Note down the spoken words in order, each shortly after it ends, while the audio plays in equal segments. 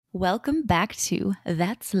Welcome back to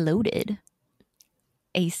That's Loaded,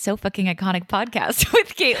 a so fucking iconic podcast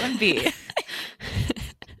with Caitlin B.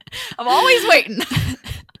 I'm always waiting.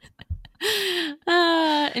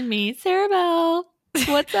 And me, Sarah Bell.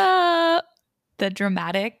 What's up? The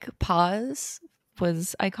dramatic pause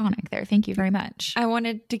was iconic there. Thank you very much. I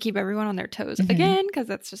wanted to keep everyone on their toes again because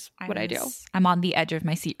that's just what I do. I'm on the edge of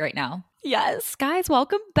my seat right now. Yes, guys,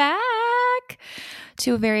 welcome back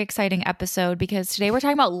to a very exciting episode because today we're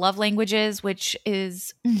talking about love languages, which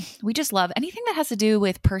is, we just love anything that has to do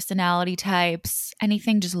with personality types,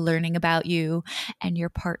 anything just learning about you and your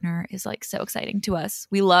partner is like so exciting to us.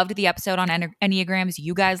 We loved the episode on Enneagrams.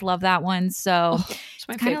 You guys love that one. So it's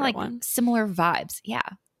my kind of favorite like one. similar vibes. Yeah.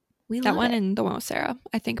 We That love one it. and the one with Sarah.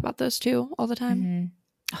 I think about those two all the time.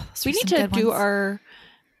 Mm-hmm. Oh, We need to do our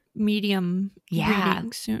medium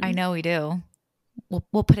reading soon. I know we do.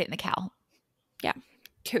 We'll put it in the cal. Yeah.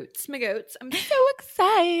 Coots, my goats. I'm so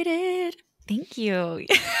excited. Thank you.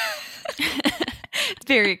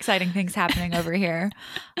 Very exciting things happening over here.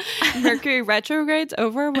 Mercury retrograde's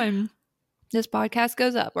over when this podcast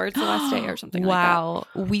goes up, or it's the last day or something Wow.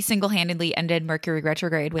 We single-handedly ended Mercury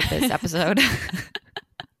retrograde with this episode.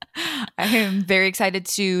 I am very excited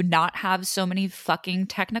to not have so many fucking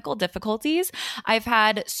technical difficulties. I've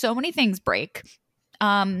had so many things break.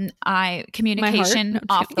 Communication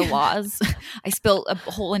off the walls. I spilled a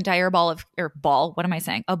whole entire bowl of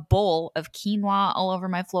quinoa all over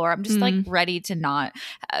my floor. I'm just like ready to not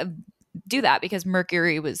do that because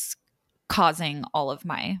Mercury was causing all of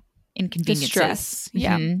my inconveniences. Distress.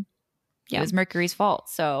 Yeah. Mm-hmm. Yeah. It was Mercury's fault.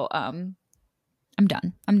 So I'm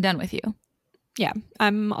done. I'm done with you. Yeah,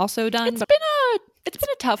 I'm also done. It's been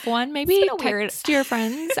a tough one. Maybe been a weird- text your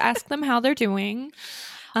friends, ask them how they're doing.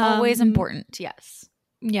 Always important. Yes.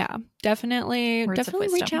 Yeah, definitely Words of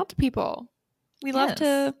reach wisdom. out to people. We love Yes.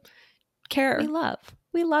 to care.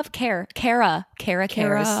 We love care. Kara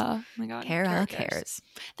cares. Oh my god, Kara cares.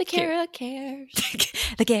 The Kara cares.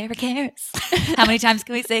 The Kara cares. How many times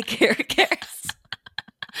can we say Kara cares?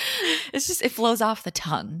 It's just, it flows off the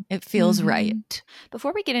tongue. It feels right.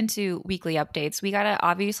 Before we get into weekly updates, we got to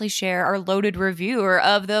obviously share our loaded reviewer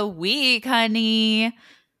of the week, honey,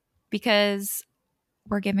 because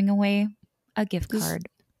we're giving away a gift card.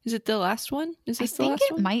 Is it the last one? Is I this the think last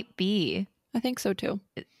it one? might be. I think so too.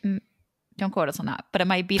 Don't quote us on that, but it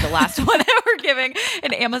might be the last one that we're giving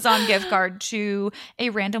an Amazon gift card to a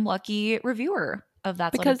random lucky reviewer of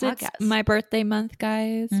That's Because Loaded it's podcast. my birthday month,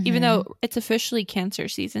 guys. Even though it's officially Cancer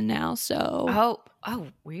season now, so Oh,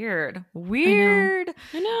 weird. I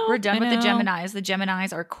know. We're done with the Geminis. The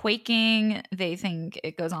Geminis are quaking. They think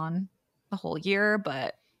it goes on the whole year,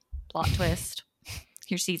 but plot twist.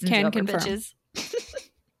 Your season's Can over, confirm. bitches.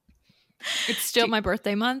 It's still my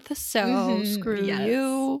birthday month, so screw Yes.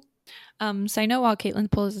 you. So I know while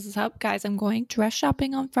Caitlin pulls this up, guys, I'm going dress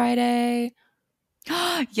shopping on Friday.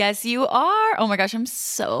 Yes, you are. Oh my gosh, I'm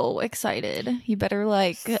so excited. You better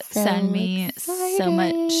send me so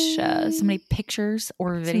many pictures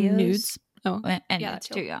or videos. Some nudes. Oh, And yeah, nudes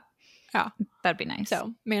that too, too. yeah. Yeah. That'd be nice.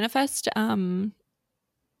 So manifest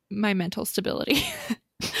my mental stability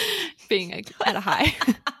being at a high.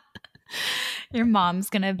 Your mom's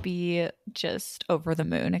gonna be just over the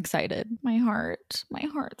moon excited. My heart's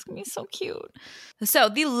gonna be so cute. So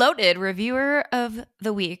the loaded reviewer of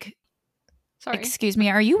the week. Sorry. Excuse me,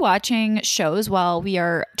 are you watching shows while we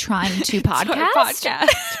are trying to podcast? Podcast.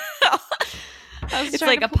 It's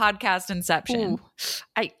like a podcast inception.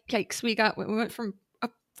 Yikes. We went from a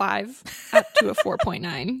 5 up to a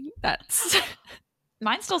 4.9. That's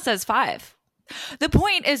Mine still says 5. The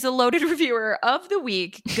point is the loaded reviewer of the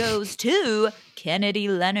week goes to Kennedy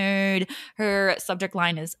Leonard. Her subject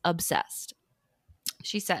line is obsessed.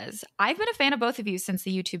 She says, I've been a fan of both of you since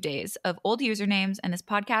the YouTube days of old usernames, and this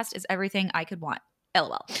podcast is everything I could want.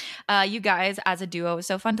 LOL. You guys as a duo is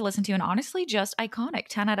so fun to listen to and honestly just iconic.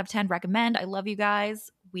 10 out of 10 recommend. I love you guys.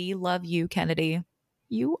 We love you, Kennedy.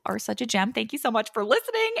 You are such a gem. Thank you so much for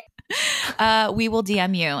listening. We will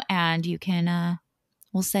DM you and you can...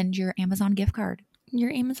 we'll send your Amazon gift card. your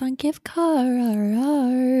Amazon gift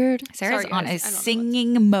card. Sarah's Sorry, on guys. a I don't know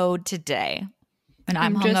singing mode today, and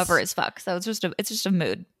I'm I'm hungover just- as fuck. So it's just a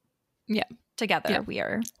mood. Yeah. Together Yeah. we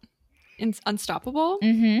are. It's unstoppable.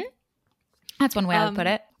 Mm-hmm. That's one way I would put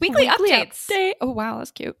it. Weekly updates. Update. Oh wow,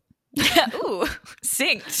 that's cute. Ooh,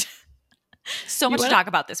 synced. So much to talk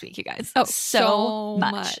about this week, you guys. Oh, so so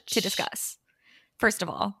much much. to discuss. First of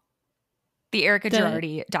all, the Erica The-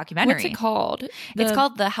 Girardi documentary. What's it called? It's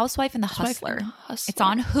called The Housewife and the Housewife Hustler. and the Hustler. It's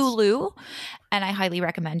on Hulu, and I highly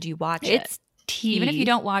recommend you watch it. It's Even if you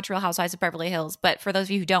don't watch Real Housewives of Beverly Hills. But for those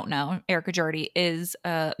of you who don't know, Erica Jordy is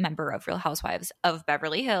a member of Real Housewives of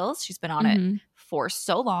Beverly Hills. She's been on it for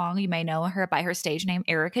so long. You may know her by her stage name.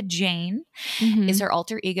 Erica Jane is her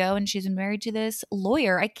alter ego, and she's been married to this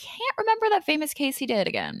lawyer. I can't remember that famous case he did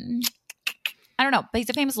again. I don't know, but he's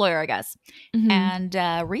a famous lawyer, I guess. And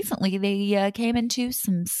recently they came into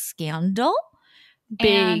some scandal.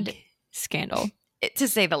 Big scandal. To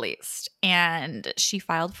say the least. And she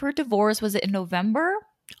filed for divorce. Was it in November?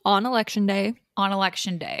 On election day. On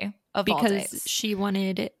election day of all days. Because she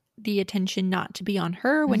wanted the attention not to be on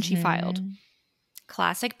her when she filed.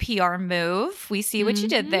 Classic PR move. We see what you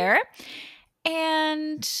did there.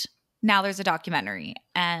 And now there's a documentary.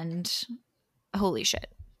 And holy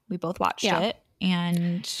shit. We both watched it.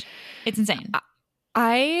 And it's insane.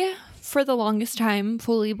 I, for the longest time,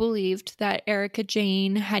 fully believed that Erica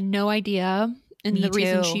Jane had no idea. And the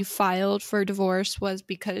reason she filed for divorce was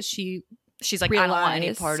because she's like, I don't want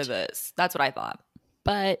any part of this. That's what I thought.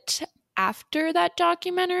 But after that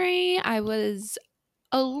documentary, I was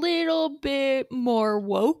a little bit more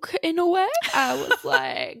woke in a way. I was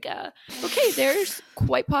like, okay, there's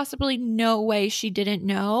quite possibly no way she didn't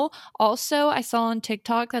know. Also, I saw on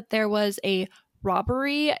TikTok that there was a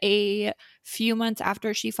robbery a few months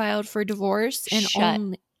after she filed for divorce, and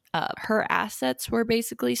only her assets were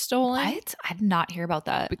basically stolen. What? I did not hear about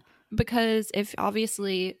that. Because if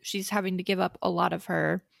obviously she's having to give up a lot of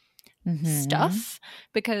her stuff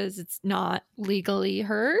because it's not legally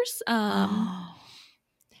hers.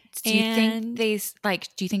 Do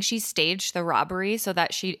you think she staged the robbery so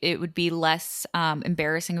that it would be less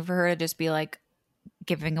embarrassing for her to just be like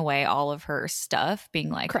giving away all of her stuff, being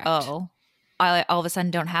like, correct. Oh, I all of a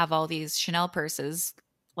sudden don't have all these Chanel purses.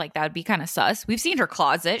 Like, that would be kind of sus. We've seen her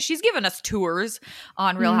closet. She's given us tours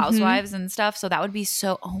on Real Housewives and stuff. So that would be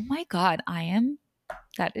so, oh my God,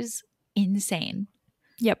 that is insane.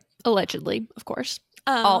 Yep. Allegedly, of course.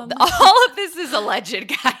 All of this is alleged,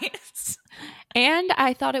 guys. And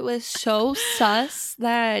I thought it was so sus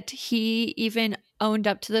that he even owned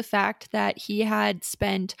up to the fact that he had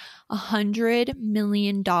spent $100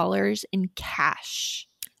 million in cash.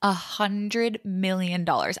 $100 million.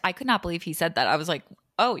 I could not believe he said that. I was like,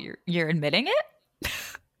 oh, you're admitting it?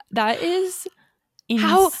 That is insane.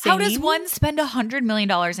 How does one spend $100 million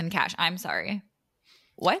in cash? I'm sorry.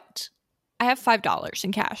 What? I have $5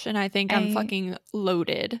 in cash, and I think I'm fucking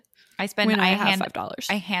loaded. I have $5.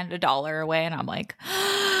 I hand $1 away, and I'm like,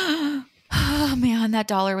 oh man, that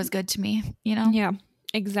dollar was good to me. You know? Yeah,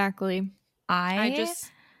 exactly. I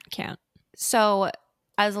just can't. So,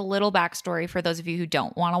 as a little backstory for those of you who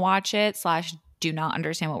don't want to watch it / do not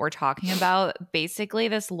understand what we're talking about, basically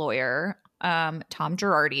this lawyer, Tom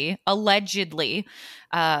Girardi, allegedly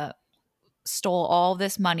stole all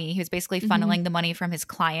this money. He was basically funneling the money from his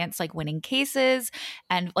clients, like winning cases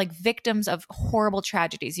and like victims of horrible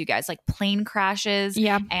tragedies, you guys, like plane crashes.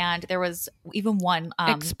 Yeah. And there was even one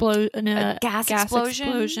a gas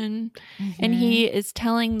explosion. And he is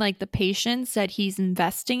telling like the patients that he's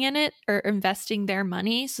investing in it or investing their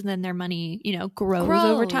money. So then their money, grows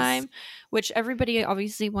over time, which everybody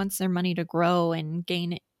obviously wants their money to grow and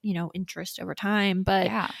gain, interest over time. But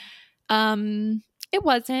it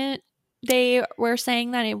wasn't. They were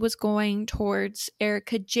saying that it was going towards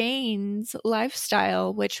Erica Jane's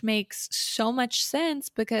lifestyle, which makes so much sense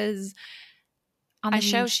because on the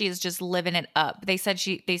show she is just living it up. They said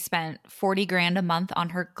they spent $40,000 a month on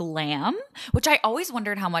her glam, which I always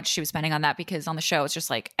wondered how much she was spending on that, because on the show it's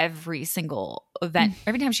just like every single event,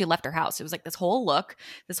 every time she left her house, it was like this whole look,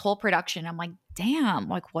 this whole production. I'm like, damn,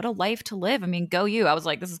 like what a life to live. I mean, go you. I was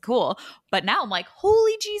like, this is cool. But now I'm like,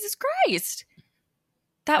 holy Jesus Christ.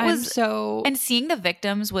 That was so, and seeing the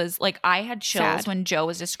victims was like, I had chills sad. When Joe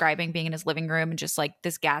was describing being in his living room and just like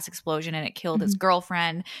this gas explosion and it killed his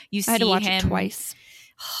girlfriend. I had to watch it twice.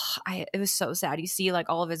 It was so sad. You see like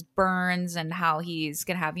all of his burns and how he's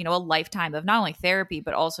gonna have a lifetime of not only therapy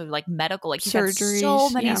but also like medical, like he's had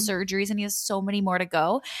so many surgeries and he has so many more to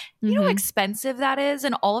go. You know how expensive that is,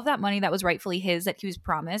 and all of that money that was rightfully his that he was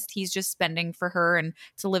promised, he's just spending for her and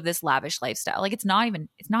to live this lavish lifestyle. Like it's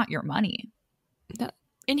not your money.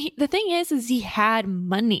 And the thing is he had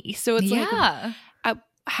money. So it's like,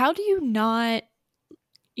 how do you not,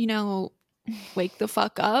 wake the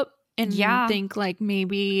fuck up and think like,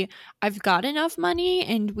 maybe I've got enough money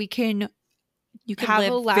and you can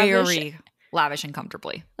have live very lavish and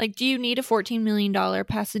comfortably. Like, do you need a $14 million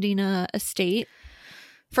Pasadena estate?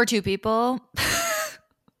 For two people?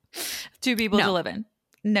 To live in.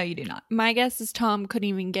 No, you do not. My guess is Tom couldn't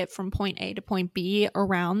even get from point A to point B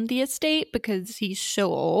around the estate because he's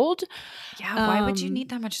so old. Yeah, why would you need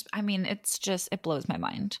that much? I mean, it's just, it blows my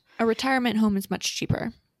mind. A retirement home is much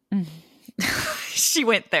cheaper. She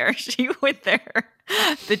went there.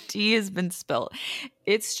 The tea has been spilled.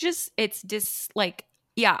 It's just like,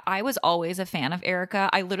 yeah, I was always a fan of Erica.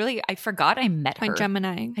 I forgot I met her. My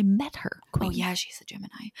Gemini. I met her. Queen. Oh yeah, she's a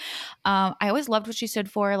Gemini. I always loved what she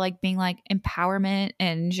stood for, like being like empowerment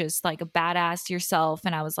and just like a badass to yourself.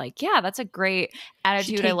 And I was like, yeah, that's a great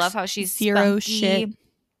attitude. I love how she's zero spunky. shit.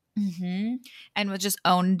 And was just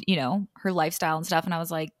owned, her lifestyle and stuff. And I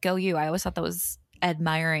was like, go you. I always thought that was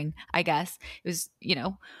admiring, I guess. It was,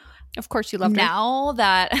 Of course you loved her. Now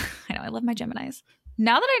that I know I love my Geminis.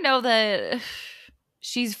 Now that I know that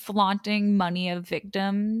she's flaunting money of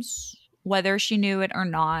victims, whether she knew it or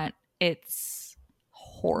not, it's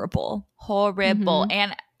horrible.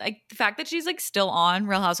 And like the fact that she's like still on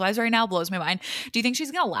Real Housewives right now blows my mind. Do you think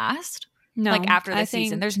she's gonna last? No, like after this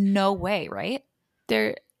season, there's no way, right?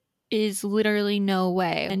 There is literally no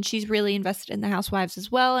way. And she's really invested in the Housewives as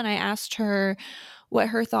well. And I asked her what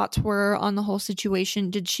her thoughts were on the whole situation.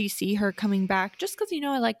 Did she see her coming back? Just because,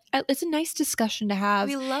 it's a nice discussion to have.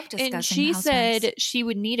 We love discussing And she Housewives. said she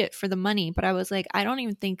would need it for the money. But I was like, I don't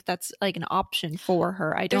even think that's like an option for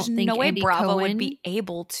her. There's don't think no way Andy Bravo Cohen would be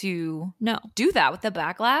able to no do that with the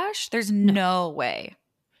backlash. There's no way.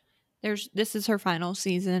 This is her final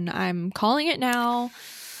season. I'm calling it now.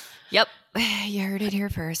 Yep. You heard it here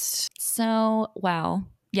first. So, wow.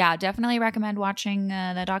 Yeah, definitely recommend watching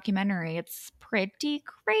the documentary. It's pretty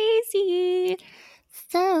crazy.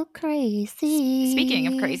 So crazy. Speaking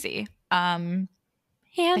of crazy, the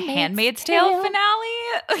Handmaid's Tale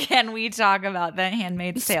finale. Can we talk about the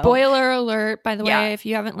Handmaid's Tale? Spoiler alert, by the way, if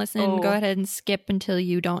you haven't listened, go ahead and skip until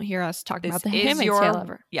you don't hear us talk about the Handmaid's Tale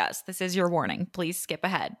ever. Yes, this is your warning. Please skip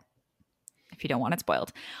ahead if you don't want it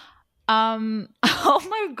spoiled. Oh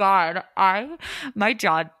my God. My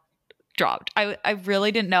jaw dropped. I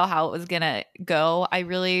really didn't know how it was gonna go. I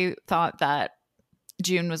really thought that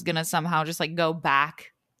June was gonna somehow just like go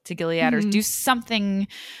back to Gilead or do something,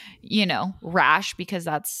 rash, because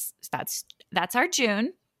that's our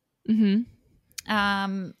June.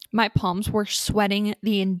 My palms were sweating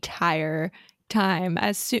the entire time.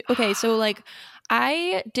 So like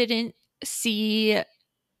I didn't see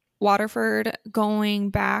Waterford going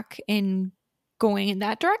back and going in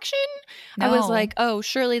that direction. No. I was like, oh,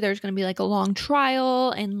 surely there's going to be like a long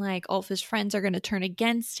trial and like all of his friends are going to turn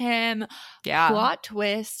against him. Yeah. Plot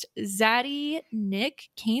twist. Zaddy Nick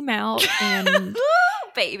came out and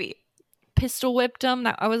baby pistol whipped him.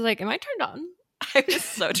 I was like, am I turned on? I was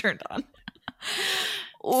so turned on.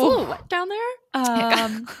 Ooh, wet down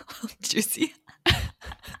there. Juicy.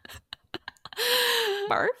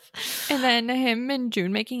 Barf. And then him and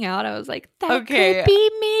June making out, I was like, that could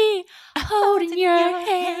be me holding your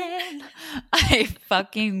hand. I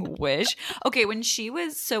fucking wish. Okay, when she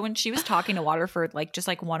was talking to Waterford, like just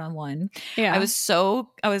like one-on-one, I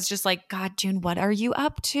was just like, God, June, what are you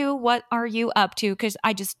up to? Because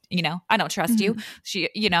I just, I don't trust you. She,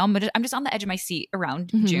 I'm just on the edge of my seat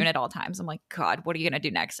around June at all times. I'm like, God, what are you gonna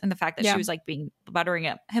do next? And the fact that she was like buttering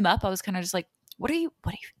him up, I was kind of just like, what are you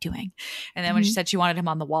doing? And then when she said she wanted him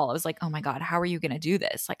on the wall, I was like, oh my God, how are you going to do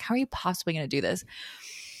this? Like, how are you possibly going to do this?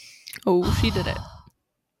 Oh, she did it.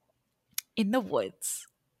 In the woods.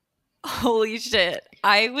 Holy shit.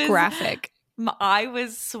 I was graphic. I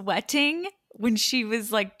was sweating when she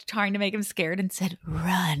was like trying to make him scared and said,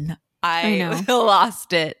 run. I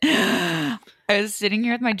lost it. I was sitting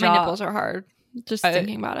here with my jaw. My nipples are hard just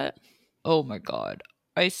thinking about it. Oh my God.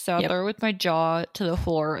 I sat there with my jaw to the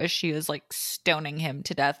floor as she was like stoning him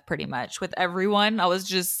to death pretty much with everyone.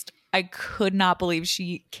 I could not believe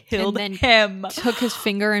she killed him. Took his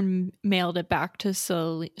finger and mailed it back to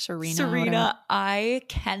Serena. I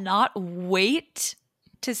cannot wait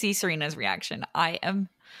to see Serena's reaction. I am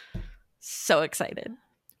so excited.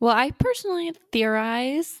 Well, I personally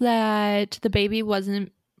theorize that the baby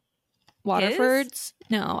wasn't Waterford's.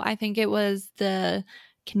 No, I think it was the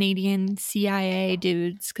Canadian CIA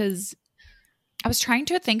dudes, because I was trying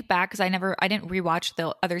to think back because I didn't rewatch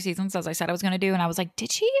the other seasons as I said I was going to do, and I was like,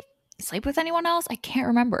 did she sleep with anyone else? I can't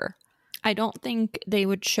remember. I don't think they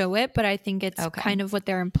would show it, but I think it's kind of what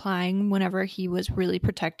they're implying whenever he was really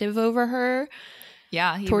protective over her.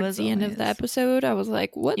 Yeah, towards the end of the episode, I was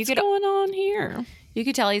like, what's going on here? You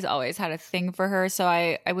could tell he's always had a thing for her, so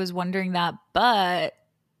I was wondering that, but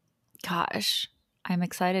gosh, I'm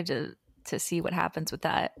excited to see what happens with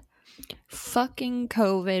that. Fucking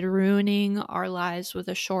COVID ruining our lives with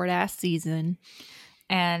a short ass season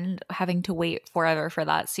and having to wait forever for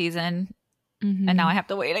that season. And now I have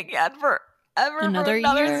to wait again for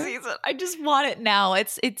another season. I just want it now.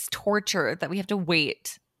 It's torture that we have to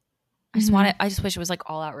wait. I just want it. I just wish it was like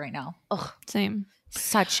all out right now. Ugh. Same.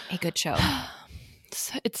 Such a good show.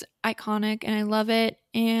 It's iconic and I love it.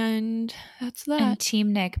 And that's that. And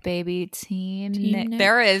Team Nick, baby. Team Nick.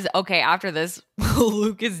 There is, okay, after this,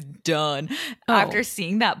 Luke is done. Oh. After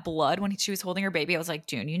seeing that blood when she was holding her baby, I was like,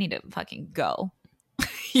 June, you need to fucking go.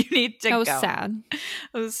 You need to go. That was sad.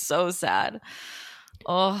 It was so sad.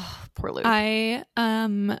 Oh, poor Luke. I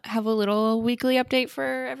have a little weekly update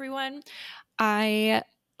for everyone.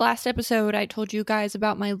 Last episode, I told you guys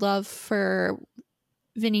about my love for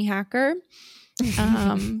Vinny Hacker.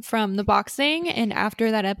 From the boxing, and after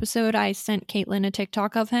that episode I sent Caitlin a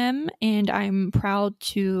TikTok of him, and I'm proud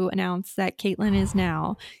to announce that Caitlin is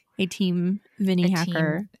now a team Vinny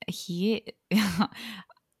Hacker.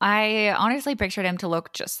 I honestly pictured him to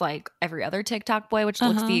look just like every other TikTok boy, which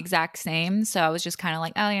looks the exact same, so I was just kind of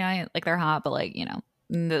like, oh yeah, like they're hot, but like, you know,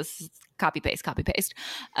 this is copy paste.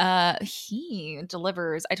 He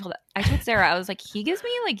delivers. I told Sarah, I was like, he gives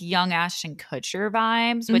me like young Ashton Kutcher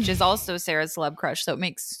vibes, which is also Sarah's celeb crush, so it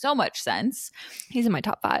makes so much sense. He's in my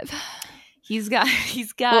top 5. He's got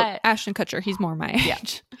well, Ashton Kutcher. He's more my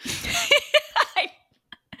age.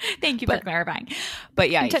 Thank you for clarifying.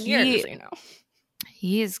 But yeah, 10 years, you know,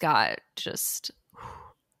 he's got just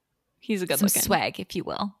he's a good some looking swag, if you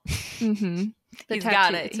will. Mm-hmm. He's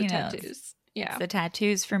got it. You know, tattoos. Yeah. It's the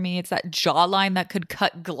tattoos for me. It's that jawline that could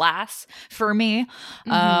cut glass for me.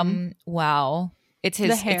 Wow. It's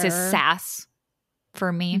his sass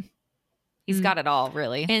for me. He's got it all,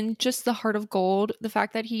 really. And just the heart of gold, the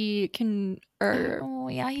fact that he can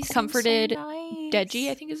he's comforted so nice. Deji,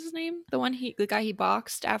 I think is his name. The guy he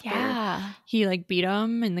boxed after he like beat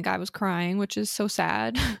him and the guy was crying, which is so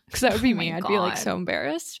sad. Because that would be me. I'd be like so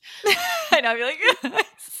embarrassed. I know, I'd be like, I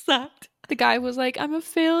sucked. The guy was like, I'm a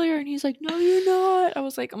failure. And he's like, no, you're not. I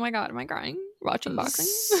was like, oh my God, am I crying watching boxing?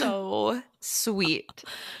 So sweet.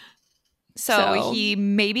 So he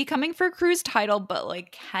may be coming for Crew's title, but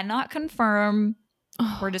like cannot confirm.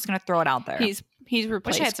 We're just going to throw it out there. He's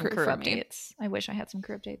replaced wish I had some Crew Crew updates. I wish I had some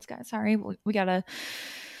Crew updates, guys. Sorry. We got to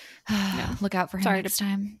look out for him next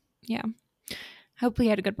time. Yeah. Hopefully he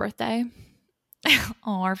had a good birthday.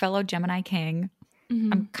 Oh, our fellow Gemini king.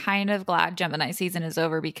 Mm-hmm. I'm kind of glad Gemini season is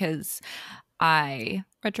over because I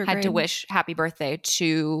had to wish happy birthday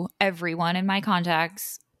to everyone in my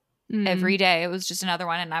contacts every day. It was just another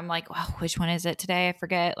one. And I'm like, wow, which one is it today? I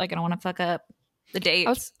forget. Like, I don't want to fuck up the dates. I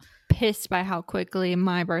was pissed by how quickly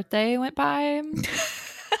my birthday went by.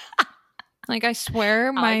 Like, I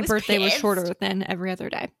swear my birthday was shorter than every other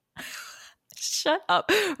day. Shut up.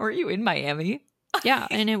 Were you in Miami? Yeah,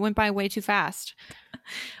 and it went by way too fast.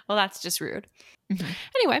 Well, that's just rude. Mm-hmm.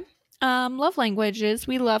 Anyway, love languages.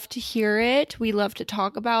 We love to hear it. We love to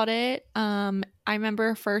talk about it. I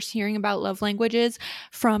remember first hearing about love languages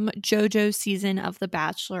from JoJo's season of The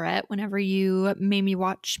Bachelorette. Whenever you made me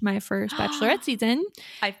watch my first Bachelorette season,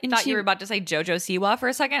 I thought you were about to say JoJo Siwa for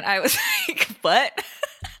a second. I was like, what?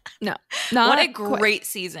 No, what a great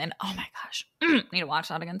season! Oh my gosh, need to watch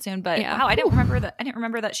that again soon. But wow, I didn't remember that. I didn't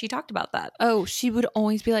remember that she talked about that. Oh, she would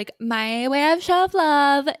always be like, "My way of show of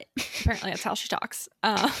love." Apparently, that's how she talks.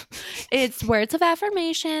 It's words of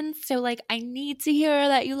affirmation. So, like, I need to hear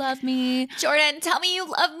that you love me, Jordan. Tell me you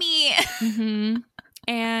love me. Mm-hmm.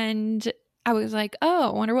 And I was like,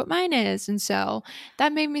 "Oh, I wonder what mine is." And so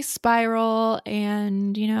that made me spiral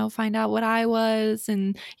and find out what I was.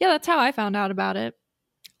 And yeah, that's how I found out about it.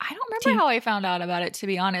 I don't remember how I found out about it, to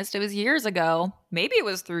be honest. It was years ago. Maybe it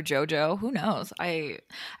was through JoJo. Who knows? I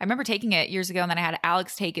remember taking it years ago, and then I had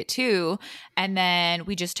Alex take it too. And then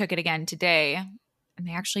we just took it again today. And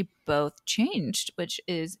they actually both changed, which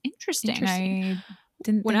is interesting. I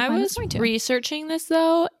didn't when I was researching this,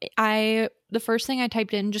 though, the first thing I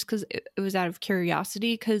typed in, just because it was out of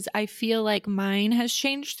curiosity, because I feel like mine has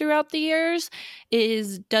changed throughout the years,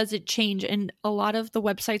 is does it change? And a lot of the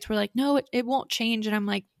websites were like, no, it won't change. And I'm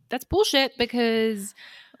like, that's bullshit, because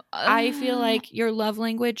I feel like your love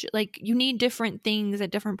language, like, you need different things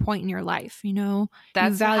at different point in your life,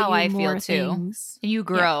 That's how I feel too. Things. You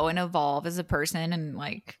grow and evolve as a person, and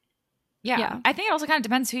like, yeah. I think it also kind of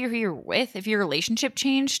depends who you're with. If your relationship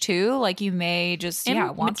changed too, like, you may just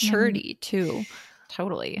want maturity too.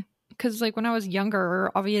 Totally. Because like when I was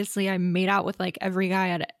younger, obviously I made out with like every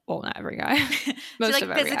guy not every guy. Most so, like,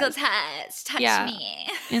 of physical touch me.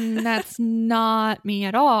 And that's not me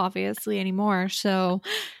at all, obviously, anymore. So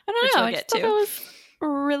I don't know. I just thought that was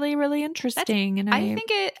really, really interesting. I'm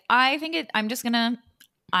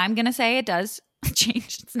gonna say it does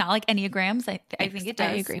change. It's not like Enneagrams. I think it does.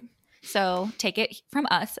 I agree. So take it from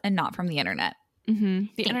us and not from the internet. The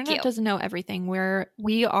internet doesn't know everything.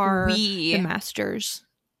 We are the masters.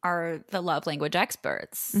 Are the love language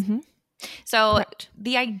experts. So correct.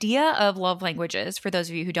 The idea of love languages, for those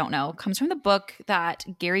of you who don't know, comes from the book that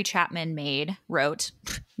Gary Chapman made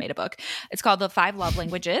a book. It's called The 5 Love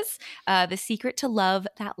Languages, The Secret to Love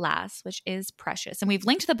That Lasts, which is precious. And we've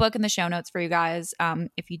linked the book in the show notes for you guys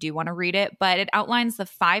if you do want to read it. But it outlines the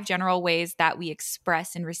 5 general ways that we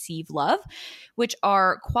express and receive love, which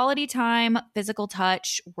are quality time, physical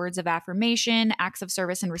touch, words of affirmation, acts of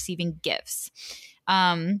service, and receiving gifts.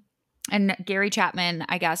 And Gary Chapman,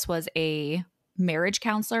 I guess, was a marriage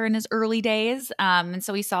counselor in his early days. And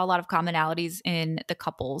so he saw a lot of commonalities in the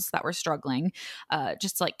couples that were struggling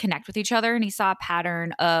just to like connect with each other. And he saw a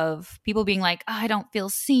pattern of people being like, oh, I don't feel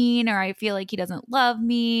seen, or I feel like he doesn't love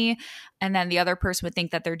me. And then the other person would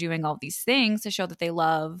think that they're doing all these things to show that they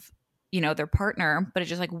love, their partner, but it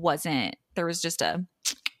just like wasn't, there was just a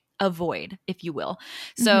void, if you will.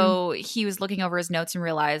 So he was looking over his notes and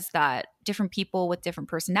realized that different people with different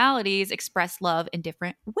personalities express love in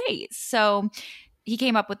different ways. So he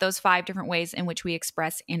came up with those 5 different ways in which we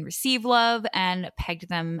express and receive love and pegged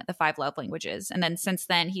them the 5 love languages. And then since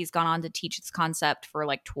then, he's gone on to teach this concept for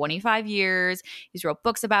like 25 years. He's wrote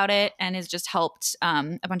books about it and has just helped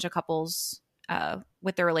a bunch of couples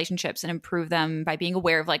with their relationships and improve them by being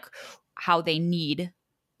aware of like how they need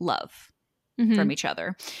love from each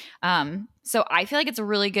other. So I feel like it's a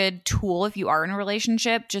really good tool if you are in a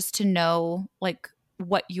relationship, just to know like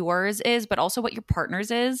what yours is, but also what your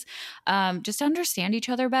partner's is, just to understand each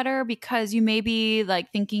other better, because you may be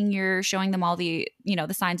like thinking you're showing them all the,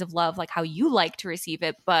 the signs of love, like how you like to receive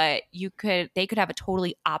it, but they could have a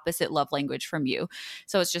totally opposite love language from you.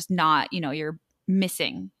 So it's just not, you're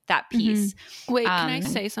missing that piece. Wait, can I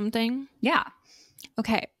say something? Yeah.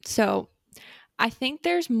 Okay. So I think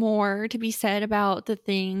there's more to be said about the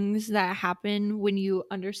things that happen when you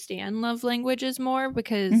understand love languages more,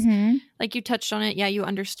 because like you touched on it, yeah, you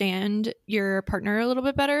understand your partner a little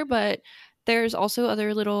bit better, but there's also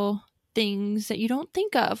other little things that you don't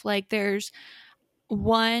think of. Like there's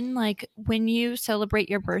one, like when you celebrate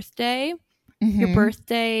your birthday,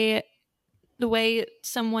 the way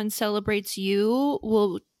someone celebrates you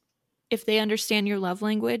will, if they understand your love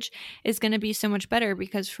language, is going to be so much better.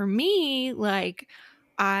 Because for me, like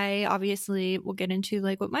I obviously will get into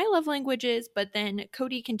like what my love language is, but then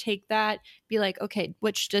Cody can take that, be like, okay,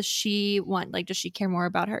 which does she want? Like, does she care more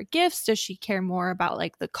about her gifts? Does she care more about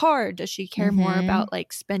like the card? Does she care more about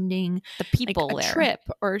like spending the people like, a trip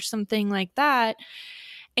or something like that?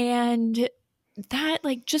 And that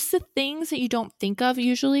like just the things that you don't think of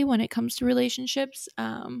usually when it comes to relationships.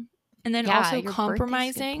 And then also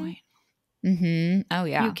compromising. Oh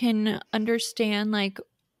yeah. You can understand like,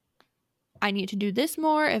 I need to do this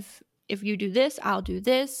more. If you do this, I'll do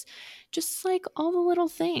this. Just like all the little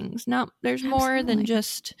things. Now there's more than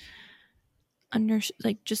just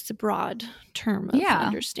just a broad term of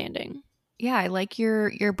understanding. Yeah, I like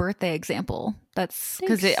your birthday example. That's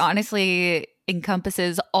because it honestly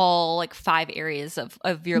encompasses all like 5 areas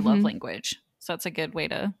of your love language. So it's a good way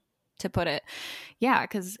to put it. Yeah,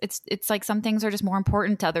 because it's like some things are just more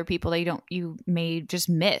important to other people that you may just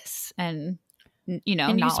miss, and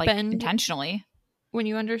not like intentionally. When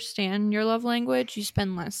you understand your love language, you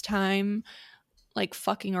spend less time like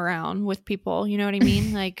fucking around with people. You know what I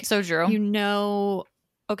mean? Like so true.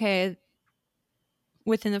 Okay,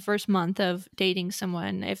 within the first month of dating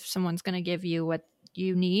someone, if someone's going to give you what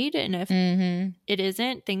you need, and if it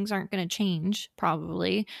isn't, things aren't going to change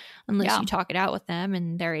probably unless you talk it out with them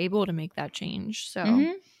and they're able to make that change. So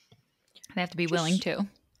they have to be willing to.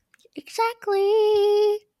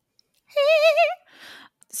 Exactly.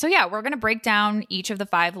 So yeah, we're going to break down each of the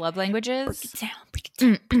 5 love languages. Break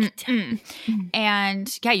it down.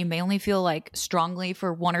 And yeah, you may only feel like strongly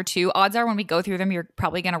for 1 or 2. Odds are when we go through them, you're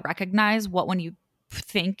probably going to recognize what one you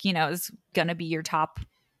think, is going to be your top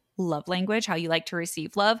love language, how you like to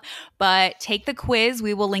receive love. But take the quiz.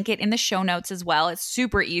 We will link it in the show notes as well. It's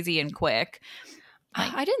super easy and quick.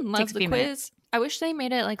 Like, I didn't love the quiz. Minutes. I wish they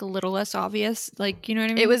made it like a little less obvious. Like, you know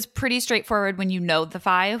what I mean? It was pretty straightforward when you know the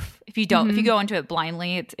 5. If you don't, if you go into it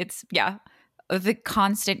blindly, it's the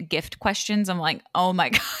constant gift questions. I'm like, oh my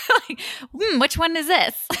God, like, which one is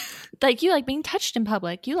this? Like, you like being touched in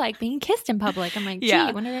public. You like being kissed in public. I'm like, gee,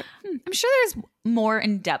 I'm sure there's more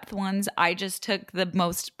in-depth ones. I just took the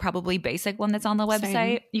most probably basic one that's on the website.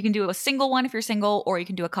 Same. You can do a single one if you're single, or you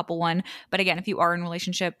can do a couple one. But again, if you are in a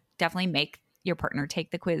relationship, definitely make your partner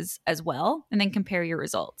take the quiz as well, and then compare your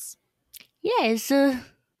results. Yes. Oh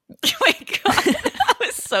my God, that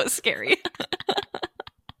was so scary.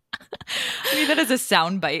 I need that as a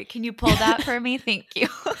sound bite. Can you pull that for me? Thank you.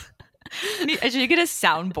 I should get a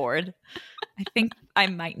soundboard. I think I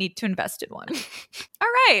might need to invest in one. All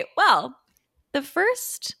right. Well, the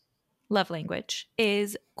first love language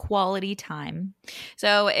is quality time.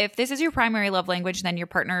 So if this is your primary love language, then your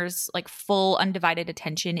partner's like full undivided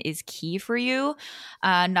attention is key for you.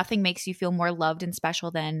 Nothing makes you feel more loved and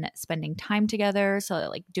special than spending time together. So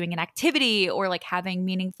like doing an activity or like having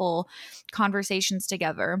meaningful conversations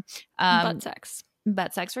together.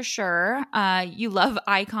 Butt sex for sure. You love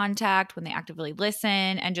eye contact when they actively listen,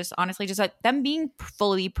 and just honestly just like them being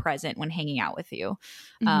fully present when hanging out with you.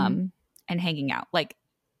 And hanging out, like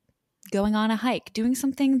going on a hike, doing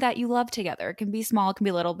something that you love together. It can be small, it can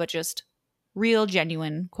be little, but just real,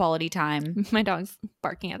 genuine quality time. My dog's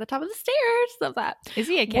barking at the top of the stairs. Love that. Is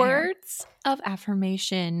he? Words of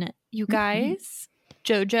affirmation. You guys,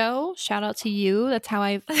 JoJo, shout out to you. That's how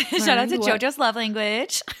I shout out to JoJo's love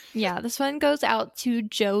language. Yeah, this one goes out to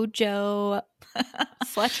JoJo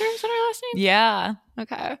Fletcher. Is that her last name? Yeah.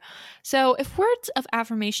 Okay. So if words of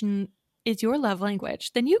affirmation is your love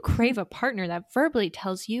language, then you crave a partner that verbally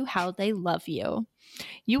tells you how they love you.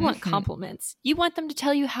 You want compliments. You want them to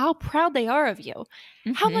tell you how proud they are of you,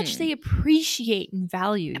 how much they appreciate and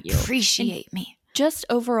value you. Appreciate me. Just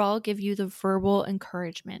overall give you the verbal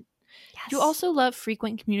encouragement. Yes. You also love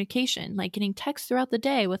frequent communication, like getting texts throughout the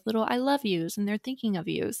day with little I love yous and they're thinking of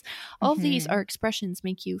yous. All of these are expressions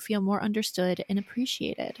make you feel more understood and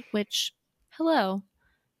appreciated, which, hello,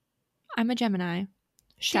 I'm a Gemini.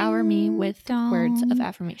 Shower me with words of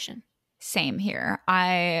affirmation. Same here.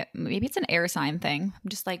 Maybe it's an air sign thing. I'm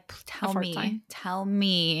just like, tell me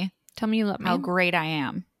you love me. How great I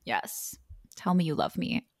am. Yes. Tell me you love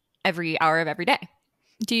me every hour of every day.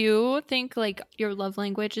 Do you think like your love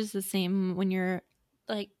language is the same when you're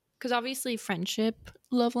like, because obviously friendship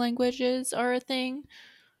love languages are a thing.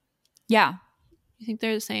 Yeah. You think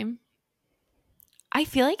they're the same? I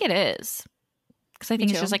feel like it is. Because I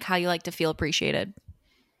think it's just like how you like to feel appreciated.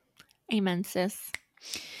 Amen, sis.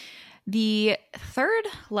 The third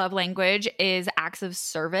love language is acts of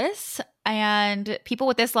service. And people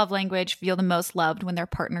with this love language feel the most loved when their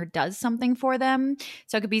partner does something for them.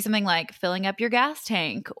 So it could be something like filling up your gas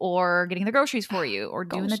tank or getting the groceries for you or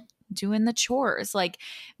doing the chores. Like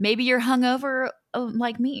maybe you're hungover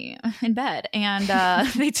like me in bed and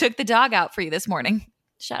they took the dog out for you this morning.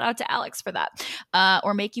 Shout out to Alex for that.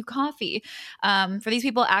 Or make you coffee. For these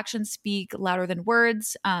people, actions speak louder than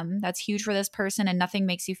words. That's huge for this person, and nothing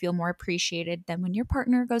makes you feel more appreciated than when your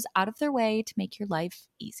partner goes out of their way to make your life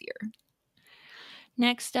easier.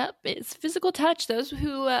 Next up is physical touch. Those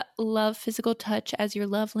who love physical touch as your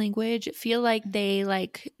love language feel like they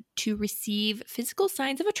like to receive physical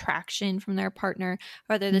signs of attraction from their partner,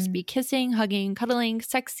 whether this be kissing, hugging, cuddling,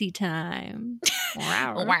 sexy time.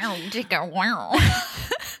 Wow. Wow.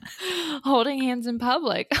 Holding hands in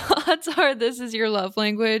public. Odds are this is your love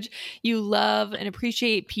language. You love and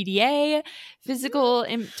appreciate PDA. Physical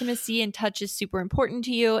intimacy and touch is super important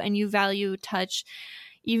to you, and you value touch.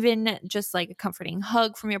 Even just like a comforting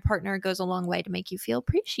hug from your partner goes a long way to make you feel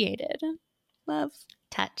appreciated. Love.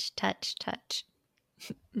 Touch.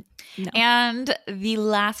 No. And the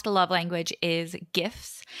last love language is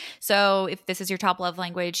gifts. So if this is your top love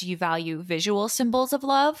language, you value visual symbols of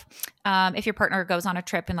love. If your partner goes on a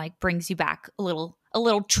trip and like brings you back a little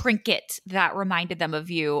trinket that reminded them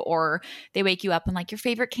of you, or they wake you up and like your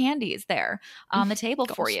favorite candy is there on the table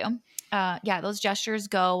for you. Those gestures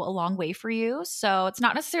go a long way for you. So it's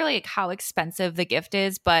not necessarily like how expensive the gift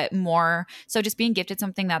is, but more so just being gifted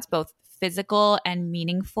something that's both physical and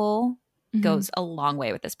meaningful goes a long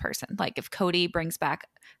way with this person. Like if Cody brings back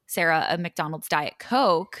Sarah a McDonald's Diet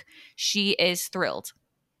Coke, she is thrilled.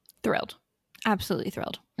 Absolutely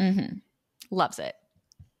thrilled. Loves it.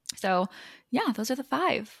 So yeah, those are the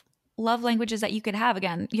 5 love languages that you could have.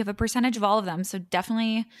 Again, you have a percentage of all of them. So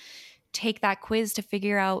definitely take that quiz to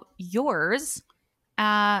figure out yours.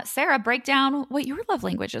 Sarah, break down what your love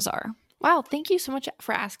languages are. Wow, thank you so much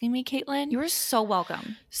for asking me, Caitlin. You're so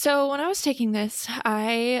welcome. So when I was taking this,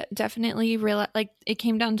 I definitely realized like it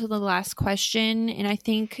came down to the last question, and I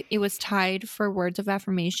think it was tied for words of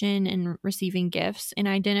affirmation and receiving gifts. And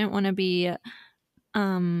I didn't want to be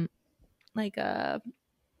like I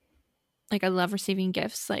love receiving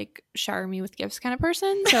gifts, like shower me with gifts kind of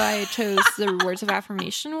person. So I chose the words of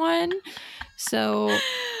affirmation one. So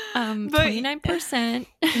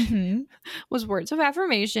 29% was words of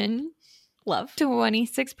affirmation. Love.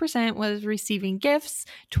 26% was receiving gifts.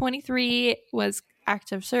 23 was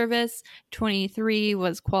act of service. 23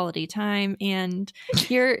 was quality time. And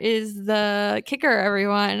here is the kicker,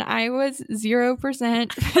 everyone. I was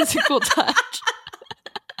 0% physical touch.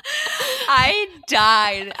 I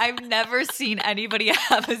died. I've never seen anybody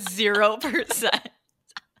have a 0%.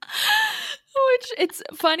 Which it's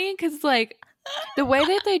funny because like the way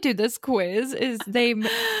that they do this quiz is they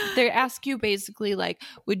ask you basically like,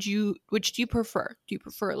 which do you prefer? Do you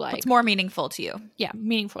prefer like what's more meaningful to you? Yeah,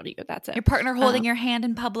 meaningful to you. That's it. Your partner holding your hand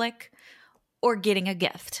in public or getting a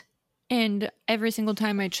gift. And every single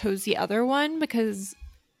time I chose the other one because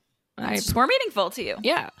it's more meaningful to you.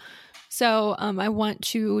 Yeah. So I want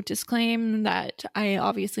to disclaim that I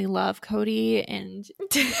obviously love Cody and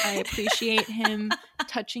I appreciate him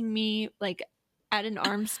touching me like at an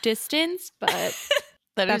arm's distance, but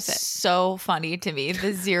that is so funny to me.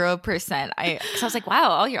 The 0%. Because I was like, wow,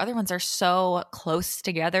 all your other ones are so close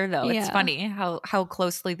together though. It's funny how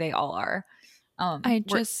closely they all are. So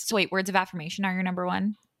wait, words of affirmation are your number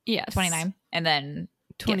one? Yes. 29. And then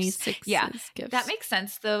 26. Yeah. Gifts. That makes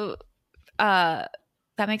sense though.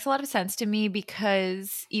 That makes a lot of sense to me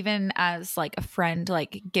because even as like a friend,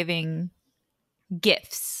 like giving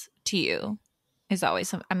gifts to you is always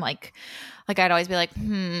something I'm like I'd always be like,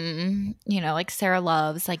 like Sarah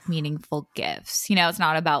loves like meaningful gifts. It's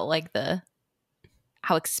not about like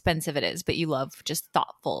how expensive it is, but you love just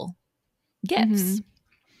thoughtful gifts. Mm-hmm.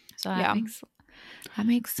 So that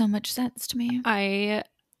makes so much sense to me. I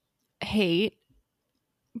hate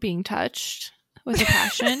being touched with a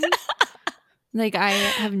passion. Like, I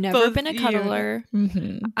have never been a cuddler.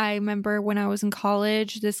 Mm-hmm. I remember when I was in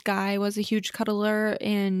college, this guy was a huge cuddler,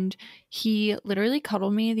 and he literally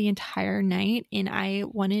cuddled me the entire night. And I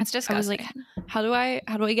was like, how do I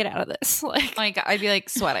get out of this? Like I'd be like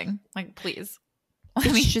sweating. Like, please.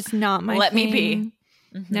 It's just not my thing. Let me be.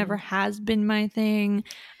 Mm-hmm. Never has been my thing.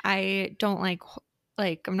 I don't like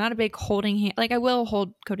I'm not a big holding hand. Like, I will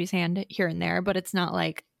hold Cody's hand here and there, but it's not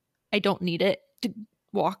like I don't need it to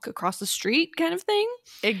walk across the street kind of thing.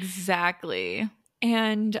 Exactly.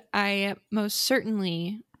 And I most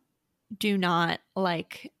certainly do not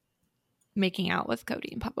like making out with Cody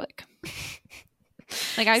in public.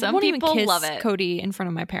 Like, I won't even kiss Cody in front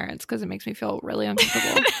of my parents because it makes me feel really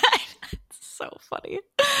uncomfortable. It's so funny.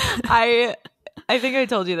 I think I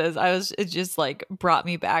told you this. It just like brought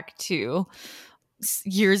me back to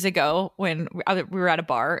years ago when we were at a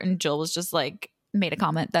bar and Jill was just like made a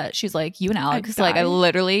comment that she's like, you and Alex, like, I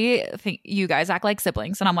literally think you guys act like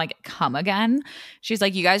siblings. And I'm like, come again? She's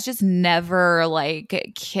like, you guys just never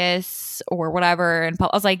like kiss or whatever. And I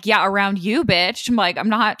was like, yeah, around you, bitch. I'm like, I'm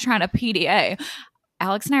not trying to PDA.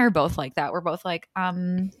 Alex and I are both like that. We're both like,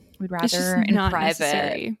 we'd rather in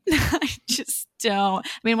private. I just don't.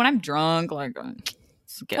 I mean, when I'm drunk, like,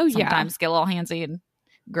 sometimes get a little handsy and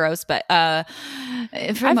gross, but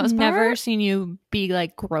I've never seen you be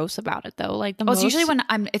like gross about it though. Like it's usually when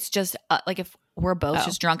it's just like if we're both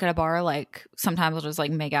just drunk at a bar, like sometimes I'll just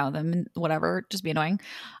like make out with them and whatever, just be annoying.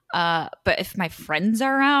 But if my friends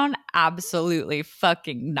are around, absolutely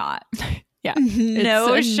fucking not. Yeah,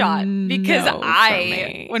 no shot. Because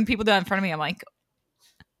when people do it in front of me, I'm like,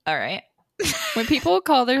 all right. When people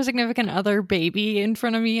call their significant other baby in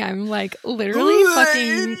front of me, I'm like, literally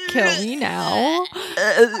fucking kill me now.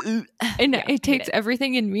 And it takes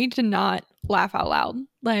everything in me to not laugh out loud.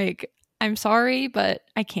 Like, I'm sorry, but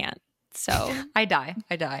I can't. So I die.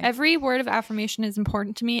 Every word of affirmation is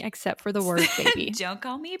important to me except for the word baby. Don't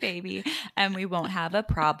call me baby and we won't have a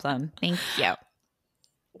problem. Thank you.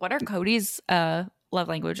 What are Cody's love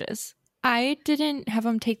languages? I didn't have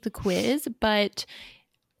him take the quiz, but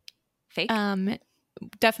fake.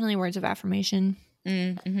 Definitely words of affirmation.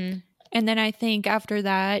 Mm-hmm. And then I think after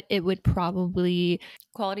that, it would probably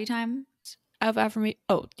quality time of affirmation.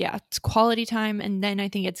 Oh yeah, it's quality time, and then I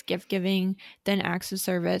think it's gift giving, then acts of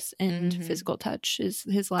service, and physical touch is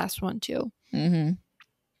his last one too. Mm-hmm.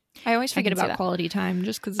 I always forget about quality time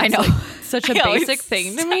just because I know like such a basic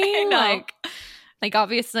thing to me. Like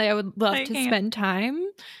obviously I would love to spend time.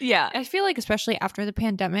 Yeah. I feel like especially after the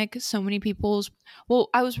pandemic, so many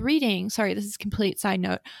I was reading, sorry, this is a complete side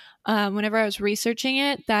note. Whenever I was researching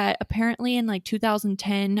it, that apparently in like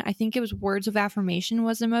 2010, I think it was words of affirmation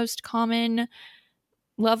was the most common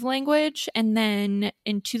love language. And then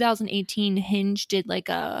in 2018, Hinge did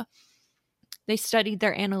they studied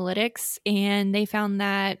their analytics and they found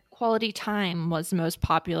that quality time was the most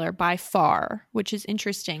popular by far, which is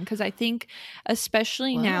interesting because I think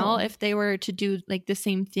especially now if they were to do like the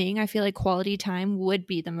same thing, I feel like quality time would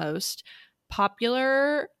be the most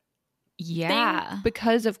popular thing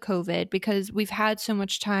because of COVID, because we've had so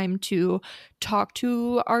much time to talk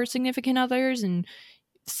to our significant others and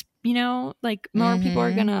like more people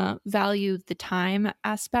are gonna value the time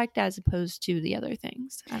aspect as opposed to the other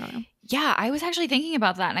things. I don't know. Yeah, I was actually thinking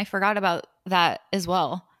about that and I forgot about that as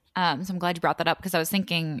well. So I'm glad you brought that up because I was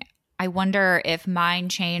thinking I wonder if mine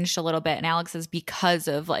changed a little bit and Alex's because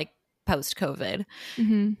of like post-COVID.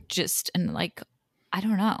 Just, and like, I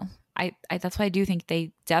don't know. I that's why I do think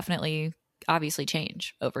they definitely obviously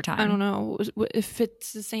change over time. I don't know if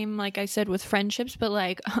it's the same, like I said, with friendships, but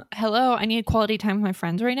like, hello, I need quality time with my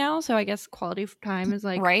friends right now. So I guess quality time is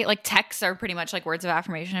like, right? Like texts are pretty much like words of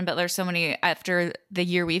affirmation, but there's so many after the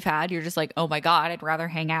year we've had, you're just like, oh my God, I'd rather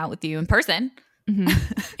hang out with you in person.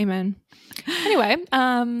 Amen. Anyway,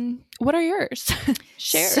 what are yours?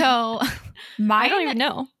 Share. So I don't even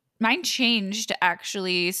know. Mine changed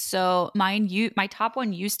actually. So my top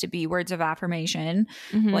one used to be words of affirmation,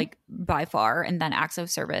 like by far, and then acts of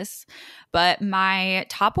service. But my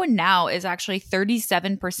top one now is actually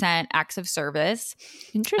 37% acts of service.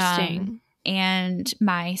 Interesting. And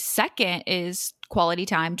my second is quality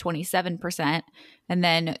time, 27%. And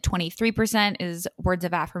then 23% is words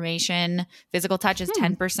of affirmation. Physical touch is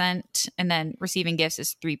 10%. And then receiving gifts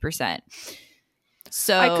is 3%.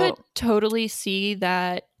 So I could totally see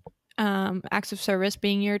that acts of service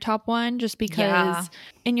being your top one, just because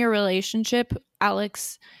in your relationship,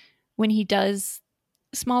 Alex, when he does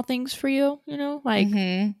small things for you, you know, like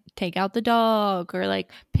take out the dog or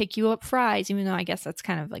like pick you up fries, even though I guess that's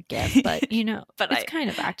kind of a gift, but you know, but it's kind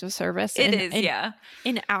of act of service. It is, yeah.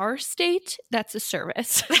 In our state, that's a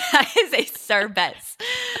service. That is a service.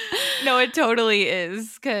 No, it totally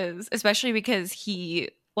is, especially because he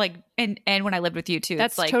like, and when I lived with you too,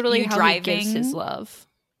 that's it's like totally you how driving, he gives his love.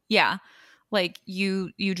 Yeah. Like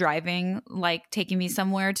you driving, like taking me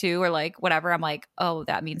somewhere too, or like whatever. I'm like, oh,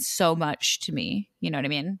 that means so much to me. You know what I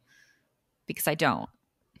mean? Because I don't.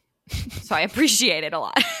 So I appreciate it a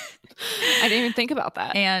lot. I didn't even think about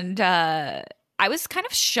that. And I was kind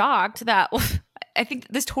of shocked that I think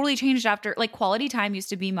this totally changed after, like, quality time used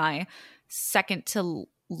to be my second to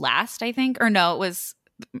last, I think. Or no, it was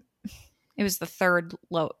the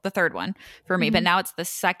third one for me. But now it's the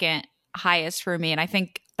second highest for me. And I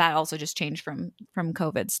think that also just changed from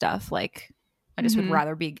COVID stuff. Like, I just would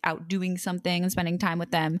rather be out doing something and spending time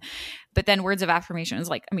with them. But then words of affirmation is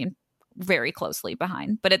like, I mean, very closely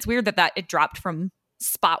behind. But it's weird that it dropped from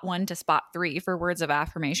spot 1 to spot 3 for words of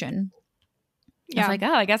affirmation. Yeah. It's like,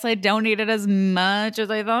 oh, I guess I don't need it as much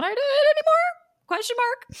as I thought I did anymore? Question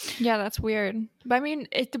mark. Yeah, that's weird. But I mean,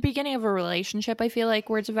 at the beginning of a relationship, I feel like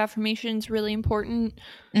words of affirmation is really important.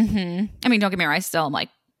 I mean, don't get me wrong. I still am like,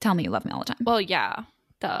 tell me you love me all the time. Well, yeah.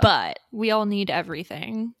 But we all need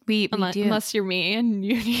everything. We do. Unless you're me and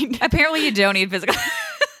you need... Apparently you don't need physical.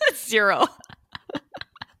 0.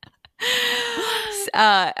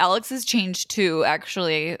 Alex has changed too,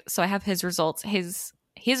 actually. So I have his results. His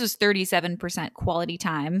was 37% quality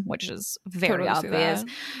time, which is very obvious.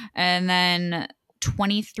 And then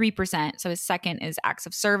 23%. So his second is acts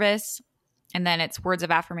of service. And then it's words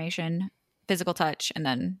of affirmation, physical touch, and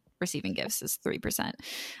then receiving gifts is 3%.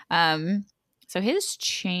 So his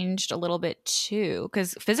changed a little bit too,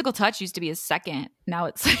 because physical touch used to be his second. Now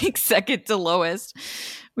it's like second to lowest,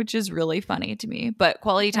 which is really funny to me. But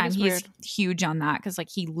quality time, he's huge on that, because like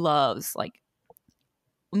he loves, like,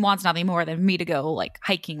 wants nothing more than me to go like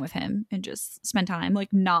hiking with him and just spend time,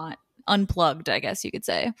 like, not unplugged, I guess you could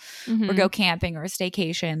say, or go camping or a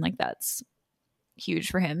staycation. Like, that's huge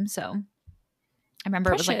for him. So I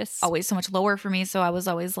remember it was like always so much lower for me. So I was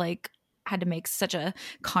always like, had to make such a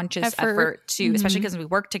conscious effort to, especially because we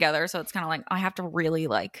work together. So it's kind of like, I have to really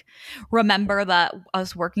like remember that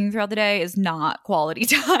us working throughout the day is not quality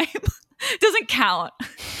time. Doesn't count.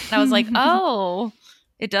 And I was like, oh,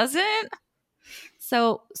 it doesn't.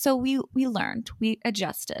 So we learned, we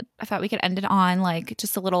adjusted. I thought we could end it on like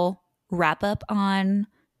just a little wrap up on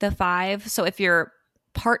the 5. So if your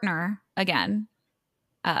partner, again,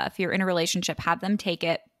 if you're in a relationship, have them take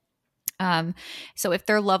it. So if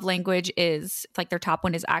their love language is like their top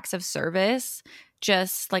one is acts of service,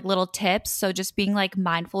 just like little tips. So just being like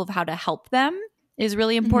mindful of how to help them is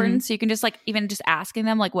really important. So you can just like, even just asking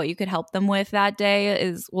them like what you could help them with that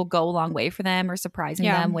day will go a long way for them, or surprising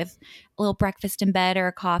them with a little breakfast in bed or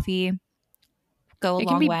a coffee. Go a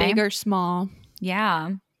long way. It can be big or small. Yeah.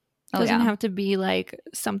 It doesn't have to be like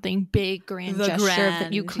something big, grand gesture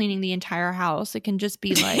that you cleaning the entire house. It can just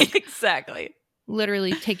be like exactly.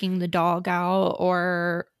 Literally taking the dog out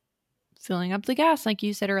or filling up the gas, like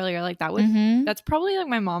you said earlier. Like that would that's probably like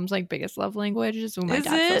my mom's like biggest love language is when my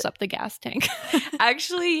dad fills up the gas tank.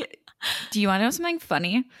 Actually, do you want to know something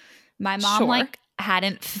funny? My mom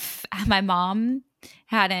hadn't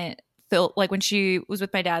filled, like when she was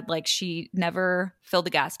with my dad, like she never filled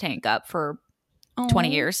the gas tank up for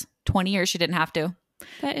 20 years. 20 years she didn't have to.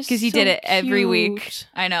 That is because he did it every week.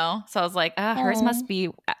 I know. So I was like, hers must be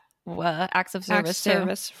acts of service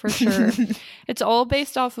service for sure. It's all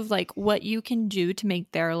based off of like what you can do to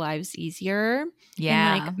make their lives easier.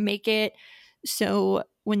 Yeah. And like make it so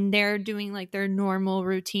when they're doing like their normal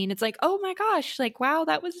routine, it's like, oh my gosh, like, wow,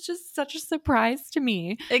 that was just such a surprise to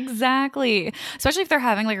me. Exactly. Especially if they're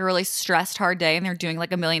having like a really stressed, hard day and they're doing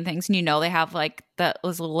like a million things and they have like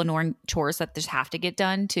those little annoying chores that just have to get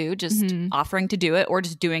done too. Just offering to do it or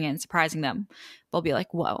just doing it and surprising them. They'll be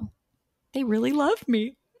like, whoa, they really love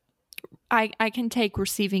me. I can take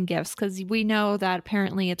receiving gifts because we know that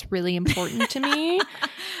apparently it's really important to me.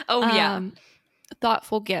 Oh, yeah.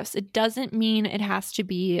 Thoughtful gifts. It doesn't mean it has to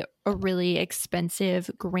be a really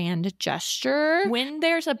expensive, grand gesture. When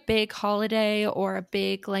there's a big holiday or a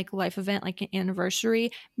big like life event, like an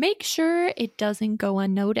anniversary, make sure it doesn't go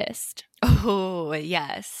unnoticed. Oh,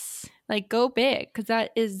 yes. Like go big because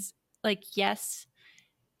that is like, yes,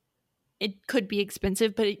 it could be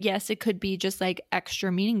expensive, but yes, it could be just like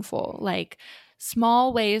extra meaningful. Like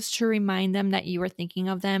small ways to remind them that you were thinking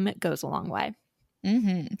of them goes a long way.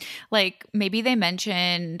 Mm-hmm. Like maybe they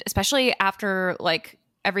mentioned, especially after like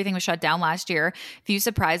everything was shut down last year, if you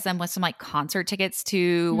surprise them with some like concert tickets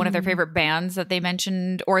to one of their favorite bands that they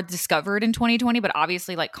mentioned or discovered in 2020, but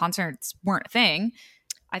obviously like concerts weren't a thing.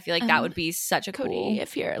 I feel like that would be such a Cody, cool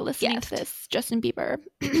if you're listening to this, Justin Bieber.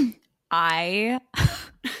 I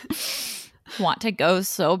want to go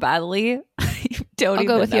so badly. I'll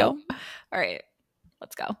go with you. All right,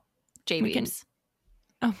 let's go. JB's.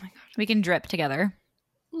 Oh my god, we can drip together.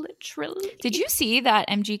 Literally. Did you see that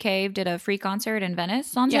MGK did a free concert in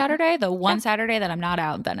Venice on Saturday? The one Saturday that I'm not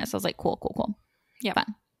out in Venice. I was like, cool. Yeah,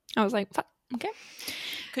 fun. I was like, fun. Okay.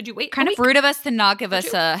 Could you wait? Kind of rude of us to not give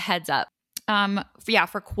us a heads up.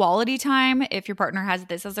 For quality time, if your partner has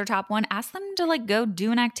this as their top one, ask them to like go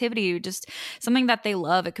do an activity, just something that they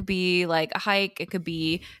love. It could be like a hike, it could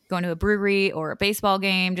be going to a brewery or a baseball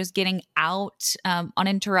game, just getting out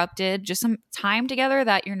uninterrupted, just some time together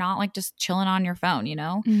that you're not like just chilling on your phone,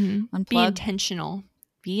 Unplug.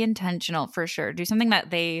 Be intentional for sure. Do something that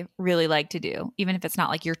they really like to do, even if it's not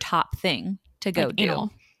like your top thing to go do.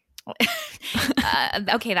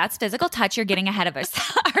 Okay, that's physical touch. You're getting ahead of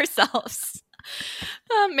ourselves.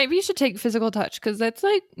 Maybe you should take physical touch because that's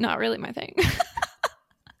like not really my thing. Okay,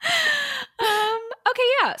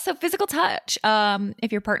 yeah. So physical touch.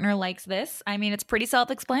 If your partner likes this, I mean, it's pretty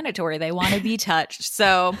self-explanatory. They want to be touched.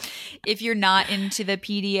 So if you're not into the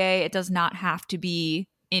PDA, it does not have to be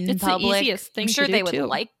in public. The easiest thing I'm sure to do they would too.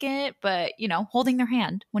 like it, but holding their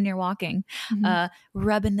hand when you're walking,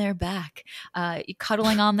 rubbing their back,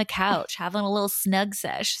 cuddling on the couch, having a little snug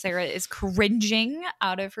sesh. Sarah is cringing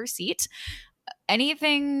out of her seat.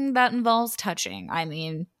 Anything that involves touching, I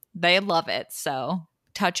mean, they love it. So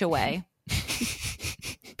touch away.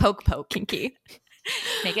 Poke, kinky.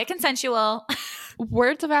 Make it consensual.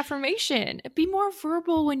 Words of affirmation. Be more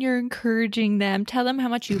verbal when you're encouraging them. Tell them how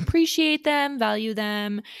much you appreciate them, value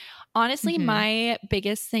them. Honestly, my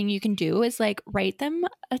biggest thing you can do is like write them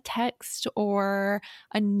a text or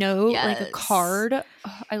a note, like a card.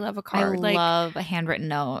 Oh, I love a card. I love a handwritten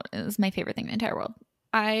note. It's my favorite thing in the entire world.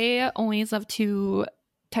 I always love to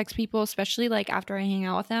text people, especially like after I hang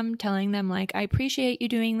out with them, telling them like I appreciate you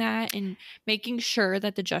doing that and making sure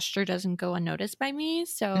that the gesture doesn't go unnoticed by me.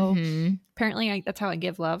 So apparently that's how I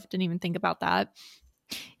give love. Didn't even think about that.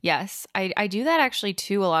 Yes, I do that actually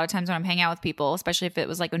too a lot of times when I'm hanging out with people, especially if it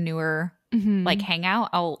was like a newer like hangout.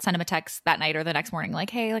 I'll send them a text that night or the next morning like,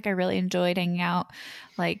 hey, like I really enjoyed hanging out.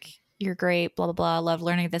 Like you're great, blah, blah, blah. Love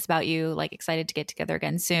learning this about you. Like excited to get together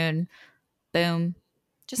again soon. Boom.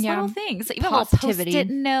 Just little things. Even positivity. A little Post-it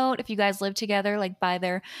note if you guys live together, like by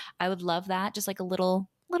there. I would love that. Just like a little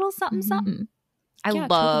something, something. I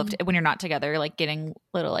loved when you're not together, like getting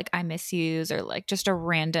little like I miss yous or like just a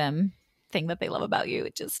random thing that they love about you.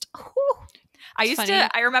 It just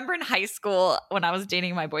I remember in high school when I was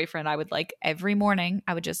dating my boyfriend, I would like every morning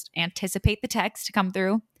I would just anticipate the text to come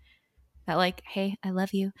through that like, hey, I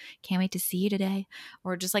love you. Can't wait to see you today.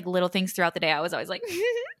 Or just like little things throughout the day. I was always like,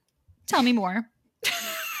 tell me more.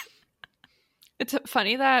 It's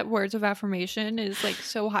funny that words of affirmation is like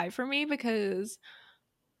so high for me because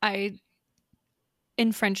in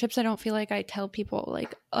friendships, I don't feel like I tell people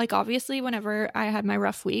like obviously whenever I had my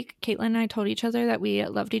rough week, Caitlin and I told each other that we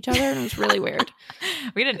loved each other and it was really weird.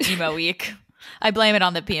 We had an emo week. I blame it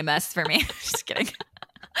on the PMS for me. Just kidding.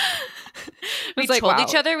 We told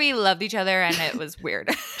each other we loved each other and it was weird.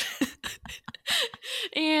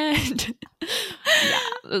 And yeah,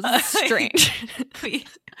 it was strange.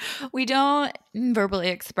 We don't verbally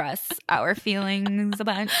express our feelings a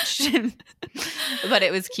bunch, but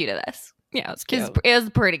it was cute of us. Yeah, it was cute. It was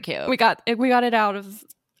pretty cute. We got it out of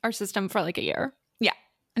our system for like a year. Yeah,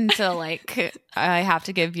 until like I have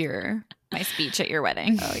to give my speech at your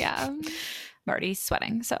wedding. Oh yeah. I'm already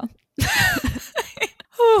sweating, so.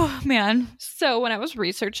 Oh man. So when I was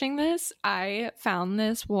researching this, I found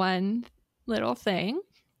this one little thing,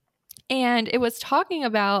 and it was talking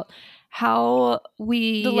about how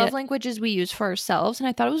the love languages we use for ourselves. And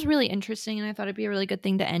I thought it was really interesting, and I thought it'd be a really good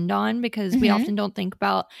thing to end on, because we often don't think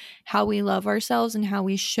about how we love ourselves and how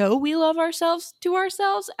we show we love ourselves to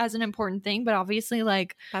ourselves as an important thing. But obviously,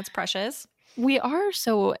 like, that's precious. We are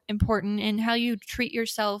so important in how you treat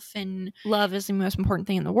yourself, and love is the most important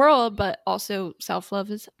thing in the world, but also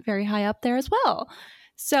self-love is very high up there as well.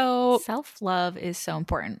 So self-love is so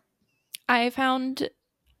important. I found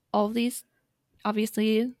all of these,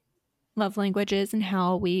 obviously, love languages and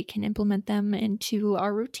how we can implement them into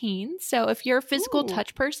our routine. So if you're a physical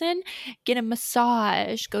touch person, get a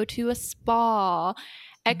massage, go to a spa,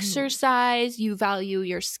 exercise, you value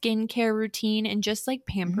your skincare routine, and just like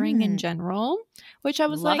pampering in general, which I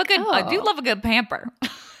was I do love a good pamper.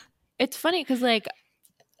 It's funny because, like,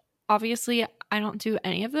 obviously I don't do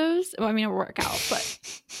any of those. Well, I mean, I work out, but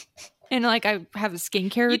and like I have a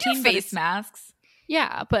skincare routine. You do face masks.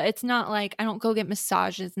 Yeah, but it's not like I don't go get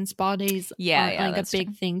massages, and spa days aren't like a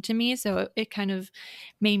big thing to me. So it kind of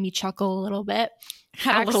made me chuckle a little bit.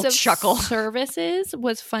 A little chuckle. Services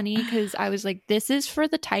was funny because I was like, this is for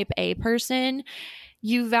the type A person.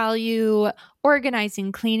 You value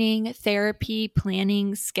organizing, cleaning, therapy,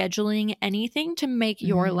 planning, scheduling, anything to make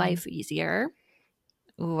your life easier.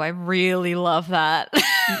 Ooh, I really love that.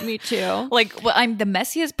 Me too. Like, well, I'm the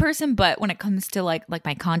messiest person, but when it comes to like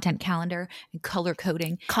my content calendar and color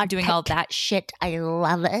coding, doing all that shit, I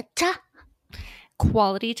love it.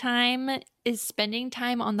 Quality time is spending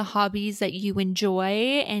time on the hobbies that you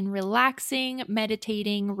enjoy and relaxing,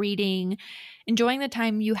 meditating, reading, enjoying the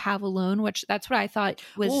time you have alone, which that's what I thought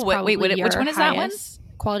was probably which one is that one?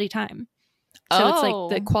 Quality time. So it's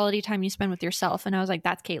like the quality time you spend with yourself. And I was like,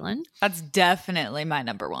 that's Caitlin. That's definitely my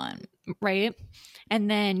number one. Right? And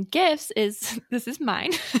then gifts this is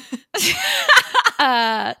mine.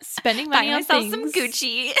 Spending money on things some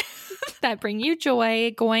Gucci that bring you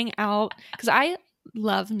joy, going out. Because I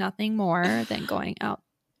love nothing more than going out,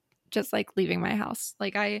 just like leaving my house.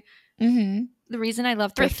 Like the reason I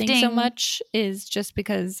love thrifting so much is just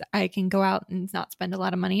because I can go out and not spend a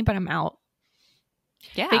lot of money, but I'm out.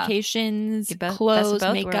 Yeah. Vacations, clothes,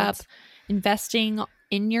 makeup, investing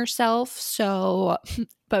in yourself. So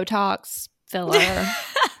Botox, filler,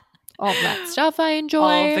 all that stuff I enjoy.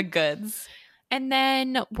 All the goods. And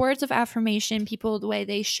then words of affirmation, people, the way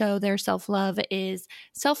they show their self-love is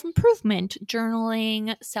self-improvement,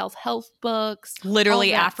 journaling, self-help books.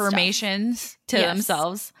 Literally affirmations to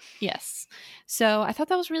themselves. Yes. So I thought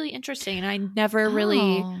that was really interesting. And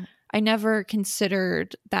I never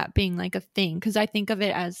considered that being like a thing, because I think of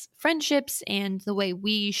it as friendships and the way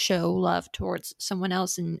we show love towards someone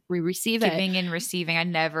else and we receive Giving and receiving. I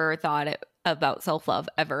never thought about self-love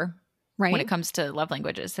ever. Right. When it comes to love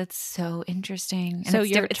languages. That's so interesting. And so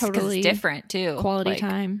you're totally different too. Quality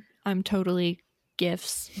time. I'm totally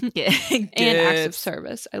gifts. And acts of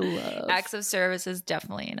service. I love acts of service is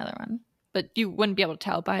definitely another one. But you wouldn't be able to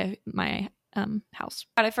tell by my house.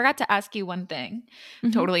 But I forgot to ask you one thing,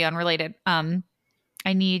 totally unrelated. I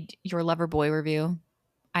need your Loverboy review.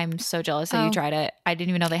 I'm so jealous that you tried it. I didn't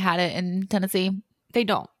even know they had it in Tennessee. They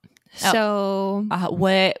don't. So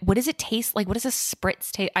what does it taste like? What does a spritz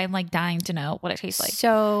taste? I'm like dying to know what it tastes like.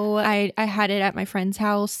 So I had it at my friend's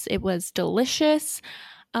house. It was delicious.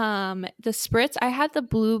 The spritz, I had the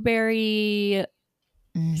blueberry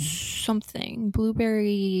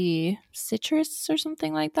blueberry citrus or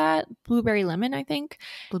something like that, blueberry lemon, I think.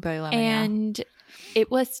 Blueberry lemon, and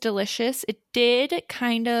it was delicious. It did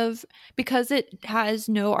kind of, because it has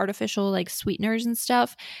no artificial like sweeteners and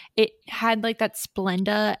stuff, it had like that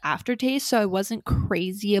Splenda aftertaste, so I wasn't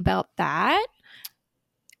crazy about that.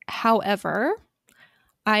 However,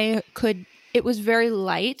 it was very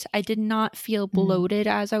light. I did not feel bloated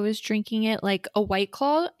as I was drinking it. Like a White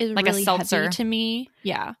Claw is like really a seltzer heavy to me.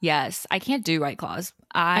 Yeah. Yes. I can't do White Claws.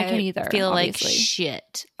 I can't either. Feel obviously. Like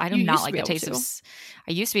shit. I do not like the taste of.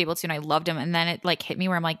 I used to be able to, and I loved them. And then it like hit me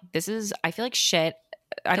where I'm like, I feel like shit.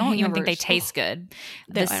 I don't even think they taste good.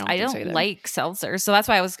 I don't like seltzer. So that's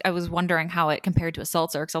why I was wondering how it compared to a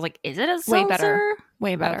seltzer, because I was like, is it a seltzer?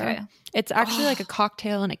 Way better. Okay. It's actually like a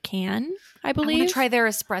cocktail in a can, I believe. I want to try their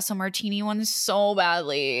espresso martini one so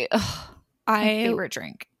badly. My favorite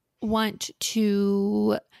drink. Want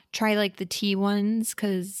to try like the tea ones,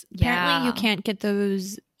 because apparently you can't get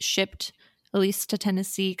those shipped, at least to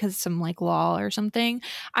Tennessee, because some like law or something.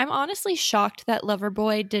 I'm honestly shocked that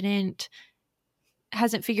Loverboy didn't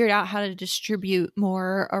hasn't figured out how to distribute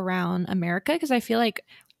more around America, because I feel like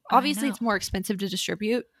obviously it's more expensive to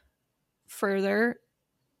distribute further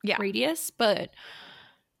radius, but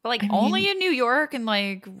like only in New York and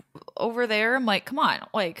like over there, I'm like, come on,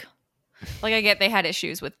 like I get they had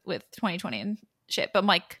issues with 2020 and shit, but I'm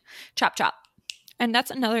like, chop. And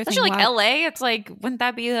that's another thing. Especially like LA, it's like, wouldn't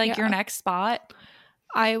that be like your next spot?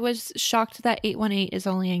 I was shocked that 818 is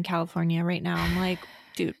only in California right now. I'm like,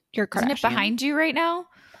 dude, you're Kardashian. Isn't it behind you right now?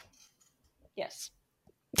 Yes.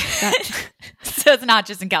 So it's not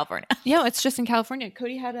just in California. Yeah, it's just in California.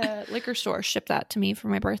 Cody had a liquor store ship that to me for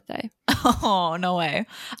my birthday. Oh, no way.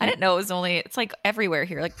 I didn't know it was it's like everywhere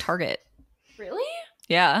here, like Target. Really?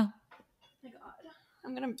 Yeah.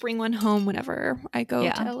 I'm going to bring one home whenever I go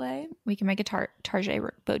to LA. We can make a Target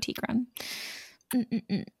boutique run.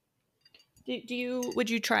 Would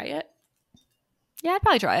you try it? Yeah, I'd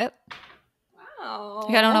probably try it. Wow.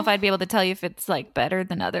 Like, I don't know if I'd be able to tell you if it's like better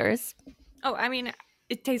than others. Oh, I mean,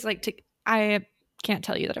 it tastes like I can't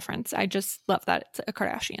tell you the difference. I just love that it's a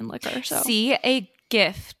Kardashian liquor. So see, a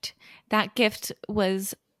gift. That gift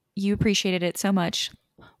was, you appreciated it so much.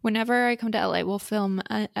 Whenever I come to LA, we'll film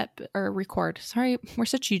or record. Sorry, we're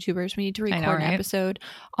such YouTubers. We need to record an episode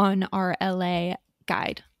on our LA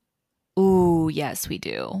guide. Ooh, yes, we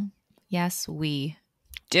do. Yes, we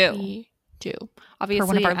do. We do. Obviously, for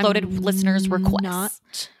one of our loaded listeners'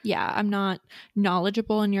 requests. I'm not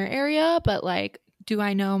knowledgeable in your area, but like, do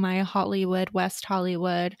I know my Hollywood, West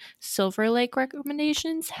Hollywood, Silver Lake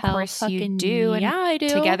recommendations? Hell, of course you do. Yeah, I do.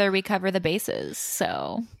 Together we cover the bases.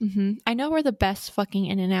 So I know where the best fucking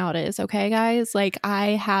In-N-Out is. Okay, guys. Like, I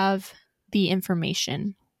have the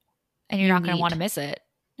information, and you're not going to want to miss it.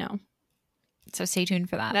 No. So stay tuned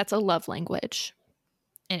for that. That's a love language.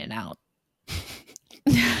 In-N-Out.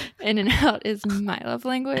 In-N-Out is my love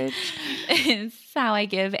language. It's how I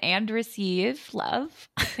give and receive love.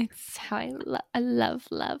 It's how I love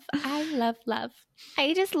love. I love love.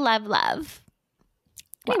 I just love love.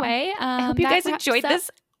 Anyway, I hope you guys enjoyed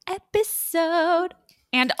this episode.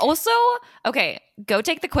 And also, okay, go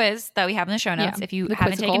take the quiz that we have in the show notes if you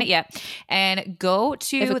haven't taken it yet. And go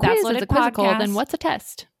to That's Loaded Podcast. Then what's a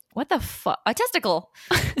test? What the fuck? A testicle.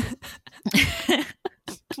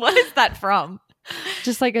 What is that from?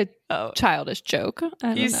 Just like a childish joke.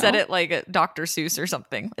 You said it like a Dr. Seuss or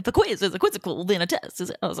something. If the quiz is a quizzical, then a test.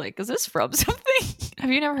 I was like, is this from something? Have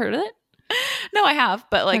you never heard of it? No, I have.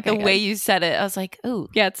 But like the way you said it, I was like, oh.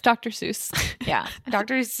 Yeah, it's Dr. Seuss. Yeah.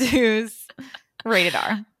 Dr. Seuss. Rated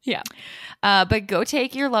R. Yeah. But go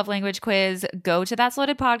take your love language quiz. Go to That's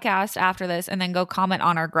Loaded Podcast after this, and then go comment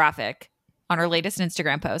on our graphic, on our latest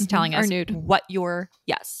Instagram post, telling us what your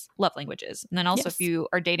love language is. And then also if you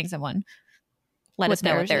are dating someone, let us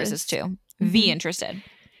know what theirs is too. Be interested.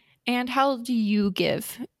 And how do you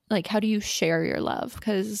give? Like, how do you share your love?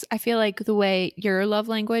 Because I feel like the way your love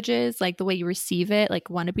language is, like the way you receive it, like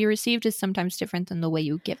want to be received, is sometimes different than the way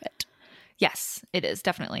you give it. Yes, it is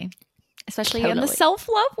definitely. Especially in the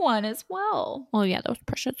self-love one as well. Well, yeah, those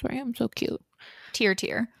precious Ram, so cute.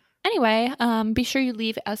 Tear. Anyway, be sure you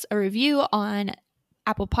leave us a review on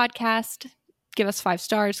Apple Podcast. Give us 5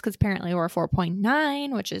 stars because apparently we're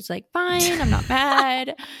 4.9, which is like fine. I'm not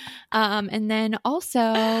mad. And then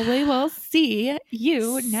also we will see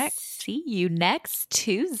you next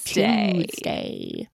Tuesday.